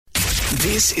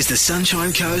This is the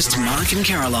Sunshine Coast, Mark and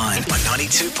Caroline on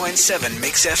 92.7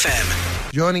 Mix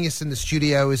FM. Joining us in the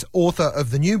studio is author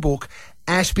of the new book,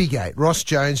 Ashbygate. Ross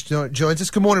Jones joins us.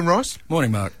 Good morning, Ross.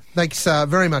 Morning, Mark. Thanks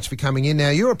very much for coming in. Now,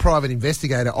 you're a private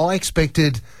investigator. I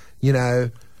expected,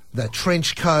 the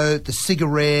trench coat, the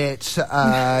cigarette,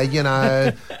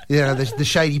 the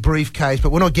shady briefcase,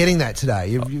 but we're not getting that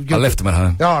today. I left them at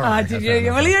home. Oh, right. Did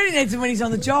you? Well, he only needs them when he's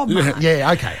on the job, Mark.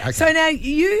 Yeah, okay. So now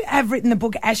you have written the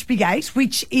book Ashbygate,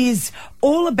 which is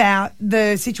all about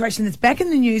the situation that's back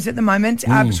in the news at the moment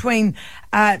between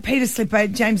Peter Slipper,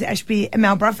 James Ashby,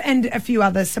 Mel Bruff, and a few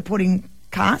other supporting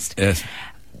cast. Yes.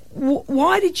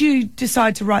 Why did you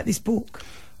decide to write this book?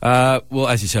 Well,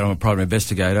 as you said, I'm a private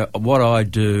investigator. What I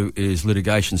do is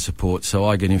litigation support, so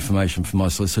I get information from my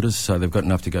solicitors, so they've got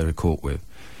enough to go to court with.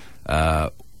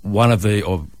 I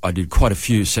did quite a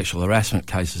few sexual harassment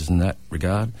cases in that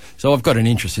regard, so I've got an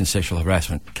interest in sexual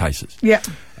harassment cases. Yeah.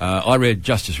 I read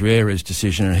Justice Riera's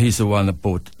decision, and he's the one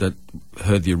that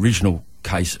heard the original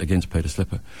case against Peter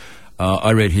Slipper.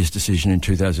 I read his decision in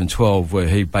 2012 where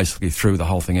he basically threw the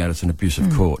whole thing out as an abuse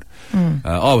of court.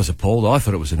 I was appalled. I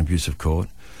thought it was an abuse of court.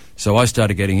 So I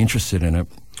started getting interested in it.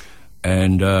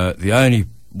 And the only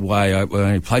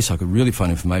place I could really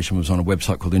find information was on a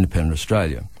website called Independent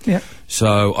Australia. Yeah.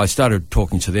 So I started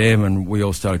talking to them, and we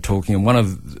all started talking. And one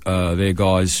of their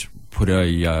guys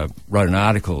wrote an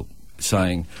article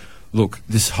saying, look,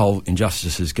 this whole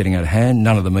injustice is getting out of hand.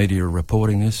 None of the media are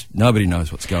reporting this. Nobody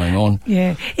knows what's going on.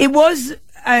 Yeah. It was,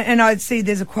 and I see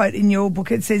there's a quote in your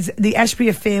book. It says, the Ashby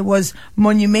affair was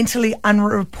monumentally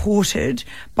unreported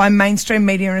by mainstream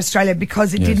media in Australia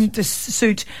because it didn't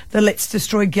suit the Let's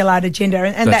Destroy Gillard agenda.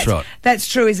 And that's right. That's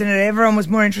true, isn't it? Everyone was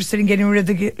more interested in getting rid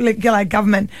of the Gillard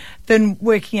government than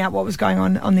working out what was going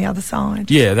on the other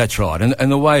side. Yeah, that's right.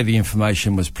 And the way the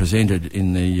information was presented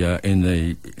in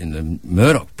the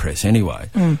Murdoch press anyway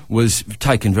was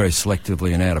taken very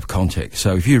selectively and out of context.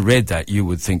 So if you read that, you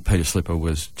would think Peter Slipper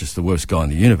was just the worst guy in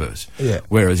the universe. Yeah.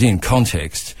 Whereas in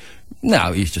context,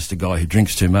 no, he's just a guy who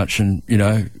drinks too much and,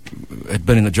 had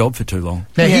been in the job for too long.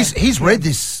 Now, he's read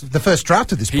the first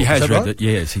draft of this book. He has read it,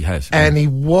 yes, he has. And he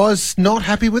was not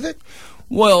happy with it?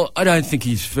 Well, I don't think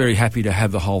he's very happy to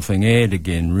have the whole thing aired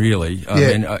again, really. I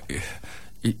mean,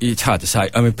 it's hard to say.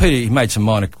 I mean, Peter, he made some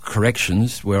minor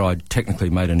corrections where I technically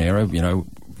made an error,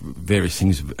 various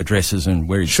things, addresses and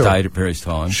where he stayed at various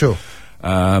times. Sure.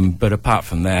 But apart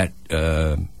from that,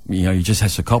 he just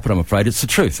has to cop it, I'm afraid. It's the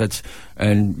truth.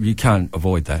 And you can't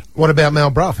avoid that. What about Mel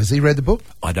Bruff? Has he read the book?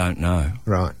 I don't know.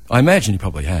 Right. I imagine he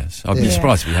probably has. I'd be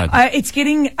surprised if he hadn't. It's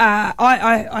getting...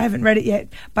 I haven't read it yet,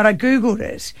 but I Googled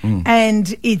it,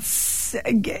 and it's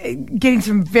getting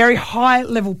some very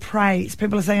high-level praise.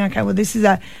 People are saying, okay, well, this is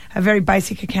a very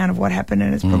basic account of what happened,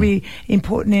 and it's probably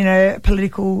important in a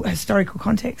political, historical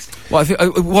context. Well, I think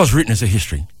it was written as a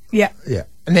history. Yeah. Yeah.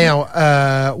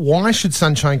 Now, why should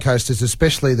Sunshine Coasters,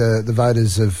 especially the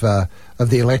voters of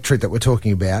the electorate that we're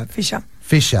talking about,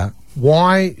 Fisher,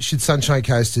 why should Sunshine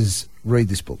Coasters read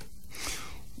this book?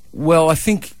 Well, I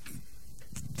think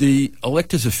the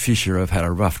electors of Fisher have had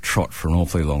a rough trot for an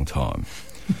awfully long time.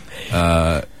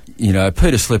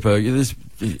 Peter Slipper,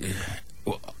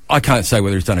 I can't say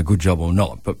whether he's done a good job or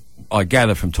not, but I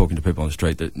gather from talking to people on the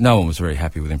street that no one was very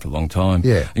happy with him for a long time.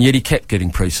 Yeah. And yet he kept getting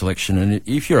pre-selection. And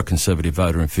if you're a Conservative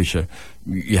voter in Fisher,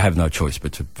 you have no choice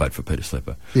but to vote for Peter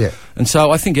Slipper. Yeah. And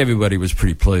so I think everybody was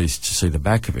pretty pleased to see the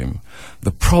back of him.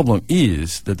 The problem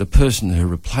is that the person who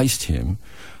replaced him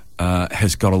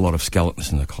has got a lot of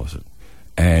skeletons in the closet.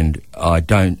 And I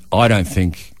don't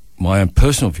think, my own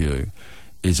personal view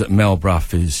is that Mel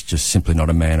Bruff is just simply not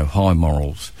a man of high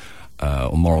morals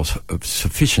or morals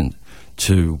sufficient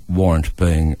to warrant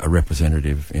being a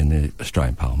representative in the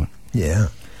Australian Parliament. Yeah.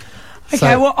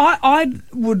 Okay, well, I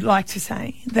would like to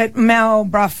say that Mel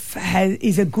Bruff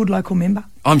is a good local member.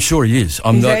 I'm sure he is.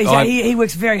 He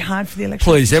works very hard for the election.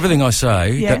 Please, everything I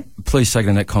say, please take it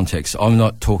in that context. I'm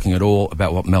not talking at all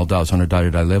about what Mel does on a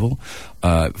day-to-day level.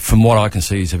 From what I can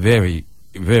see, he's a very,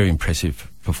 very impressive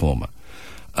performer.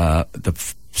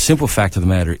 The simple fact of the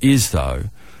matter is, though,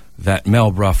 that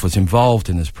Mel Bruff was involved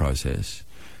in this process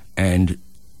and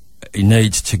he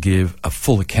needs to give a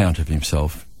full account of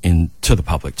himself to the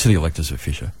public, to the electors of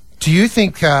Fisher. Do you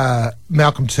think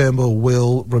Malcolm Turnbull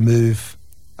will remove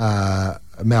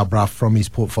Mel Bruff from his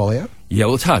portfolio? Yeah,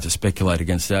 well, it's hard to speculate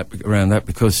around that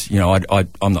because,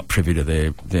 I'm not privy to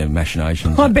their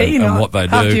machinations and what they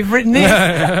do. After you've written this.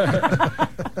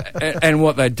 and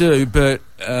what they do, but...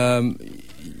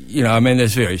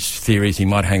 there's various theories. He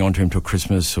might hang on to him till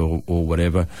Christmas or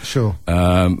whatever. Sure.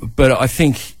 But I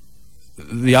think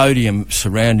the odium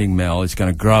surrounding Mel is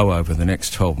going to grow over the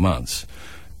next 12 months.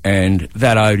 and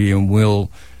that odium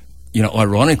will,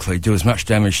 ironically, do as much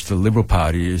damage to the Liberal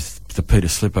Party as the Peter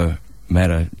Slipper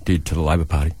matter did to the Labor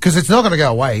Party. Because it's not going to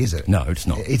go away, is it? No, it's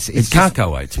not. It can't go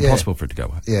away. It's impossible for it to go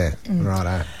away. Yeah,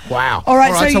 righto. Wow. All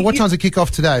right, so what time's the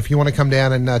kick-off today if you want to come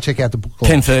down and check out the book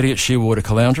launch? 10:30 at Shearwater,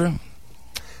 Caloundra.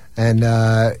 And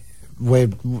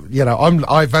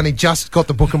I've only just got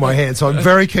the book in my hand, so I'm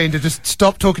very keen to just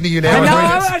stop talking to you now.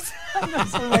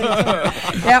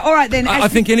 Yeah, all right then. I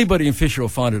think anybody in Fisher will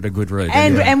find it a good read.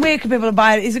 And where can people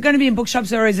buy it? Is it going to be in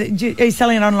bookshops, or are you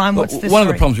selling it online? What's the One of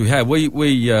the problems we had,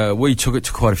 we took it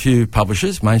to quite a few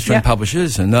publishers, mainstream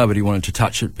publishers, and nobody wanted to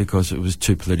touch it because it was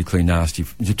too politically nasty,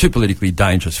 too politically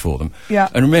dangerous for them. Yeah.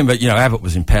 And remember, Abbott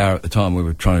was in power at the time we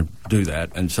were trying to do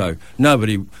that, and so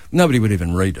nobody would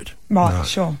even read it. Right,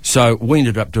 sure. So we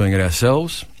ended up doing it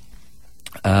ourselves.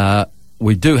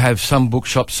 We do have some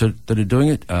bookshops that are doing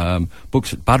it.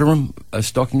 Books at Butterham are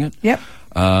stocking it. Yep.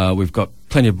 We've got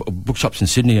plenty of bookshops in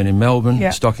Sydney and in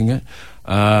Melbourne stocking it.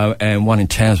 And one in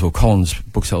Townsville, Collins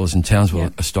Booksellers in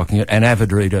Townsville are stocking it, and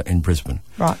Avid Reader in Brisbane.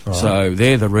 Right. So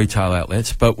they're the retail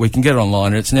outlets, but we can get it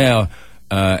online. It's now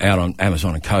out on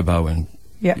Amazon and Kobo and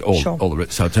all the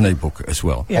rest. So it's an e-book as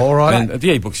well. Yeah. All right. And the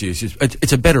e-book's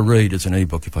it's a better read as an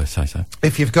e-book, if I say so.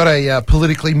 If you've got a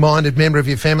politically minded member of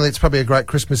your family, it's probably a great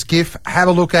Christmas gift. Have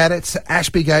a look at it. It's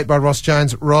Ashbygate by Ross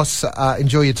Jones. Ross,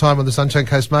 enjoy your time on the Sunshine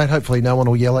Coast, mate. Hopefully no one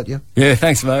will yell at you. Yeah,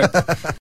 thanks, mate.